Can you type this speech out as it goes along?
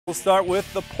We'll start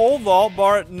with the pole vault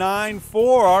bar at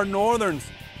 9-4. Our Northerns,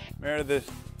 Meredith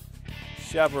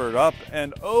Shepard up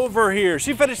and over here.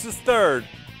 She finishes third,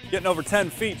 getting over 10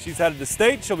 feet. She's headed to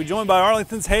state. She'll be joined by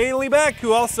Arlington's Haley Beck,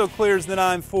 who also clears the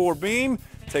 9-4 beam,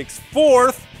 takes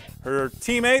fourth. Her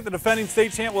teammate, the defending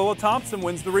state champ Willow Thompson,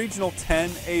 wins the regional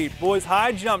 10-8. Boys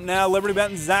high jump now.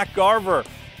 Liberty-Benton's Zach Garver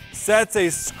sets a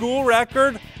school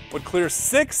record, would clear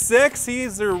 6'6".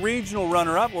 He's their regional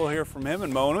runner-up. We'll hear from him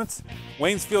in moments.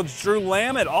 Waynesfield's Drew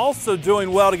Lamott also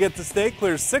doing well to get to state,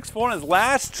 clears 6'4" on his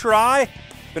last try.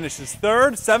 Finishes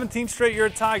third. 17th straight year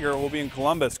at Tiger will be in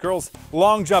Columbus. Girls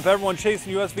long jump, everyone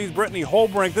chasing USV's Brittany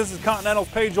Holbrink. This is Continental's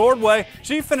Paige Ordway.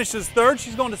 She finishes third.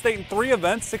 She's going to state in 3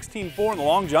 events, 16-4 in the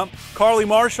long jump. Carly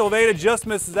Marshall of Ada just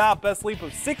misses out. Best leap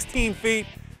of 16 feet.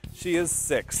 She is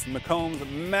 6th. Macomb's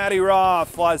Maddie Roth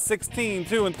flies 16,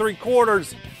 2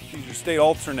 3/4. She's your state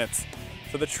alternates.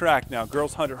 To the track now.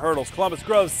 Girls 100 hurdles. Columbus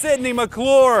Grove, Sydney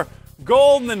McClure.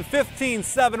 Golden and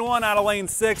 15.71 out of lane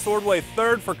 6. Ordway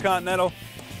third for Continental.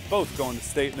 Both going to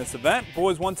state in this event.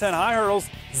 Boys 110 high hurdles.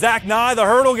 Zach Nye, the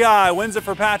hurdle guy, wins it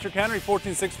for Patrick Henry,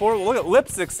 14.64. Look at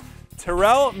Lipsick's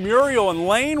Terrell Muriel in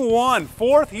lane 1.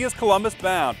 Fourth, he is Columbus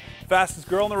bound. Fastest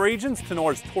girl in the regions,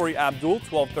 Tenor's Tori Abdul,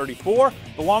 12.34.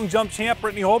 The long jump champ,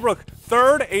 Brittany Holbrook,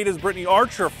 third. Ada's Brittany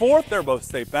Archer, fourth. They're both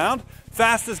state bound.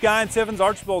 Fastest guy in Tiffin's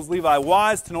Archibald's Levi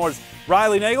Wise. Tenor's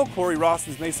Riley Nagel,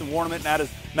 Cory-Rawson's Mason Warnerman, and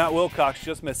Ada's Matt Wilcox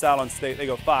just missed out on state. They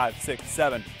go 5, 6,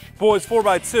 7. Boys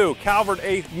 4x2, Calvert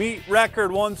 8th meet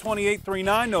record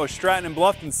 128.39. Noah Stratton and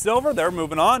Bluffton silver. They're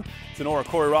moving on. Sonora,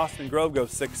 Cory-Rawson and Grove go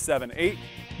 6, 7, 8.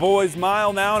 Boys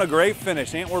mile now and a great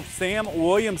finish. Antwerp Sam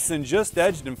Williamson just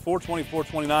edged in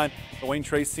 4:24.29. The Wayne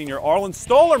Trace senior Arlen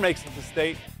Stoller makes it to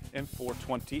state in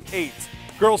 4:28.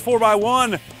 Girls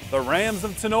 4x1, the Rams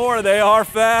of Tenor, they are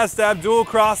fast. Abdul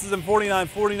crosses in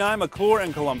 49.49. McClure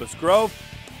and Columbus Grove.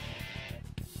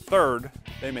 Third,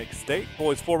 they make state.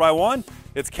 Boys 4x1.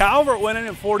 It's Calvert winning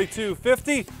in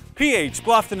 42.50. PH,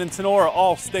 Bluffton, and Tenora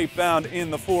all state bound in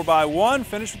the 4x1.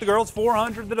 Finish with the girls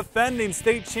 400, the defending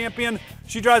state champion.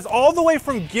 She drives all the way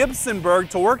from Gibsonburg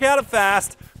to work out it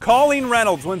fast. Colleen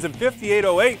Reynolds wins in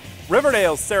 58.08.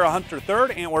 Riverdale's Sarah Hunter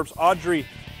third. Antwerp's Audrey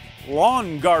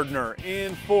Lawn-Gardner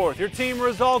in fourth. Your team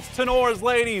results: Tenor's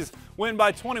ladies win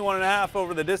by 21.5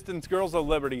 over the distance girls of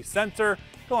Liberty Center.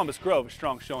 Columbus Grove, a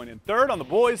strong showing in third. On the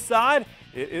boys' side,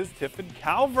 it is Tiffin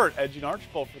Calvert edging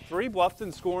Archibald for 3.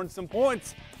 Bluffton scoring some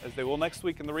points, as they will next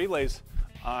week in the relays,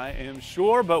 I am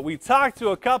sure. But we talked to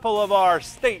a couple of our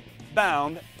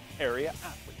state-bound area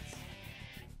athletes.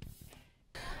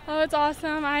 Oh, it's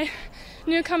awesome. I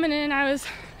knew coming in I was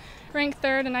ranked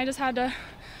 3rd, and I just had to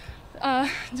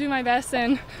do my best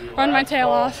and run my tail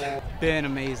off. Been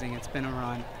amazing. It's been a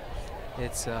run.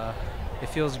 It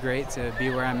feels great to be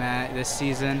where I'm at this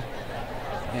season.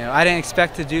 You know, I didn't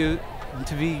expect to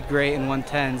be great in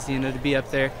 110s. You know, to be up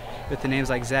there with the names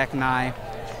like Zach Nye,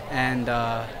 and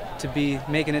to be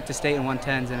making it to state in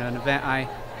 110s in an event I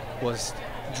was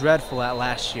dreadful at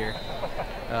last year.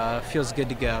 Feels good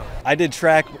to go. I did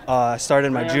track,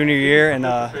 started my junior year, and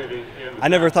I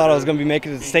never thought I was going to be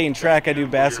making it to state in track. I do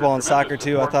basketball and soccer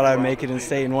too. I thought I would make it in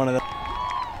state in one of them.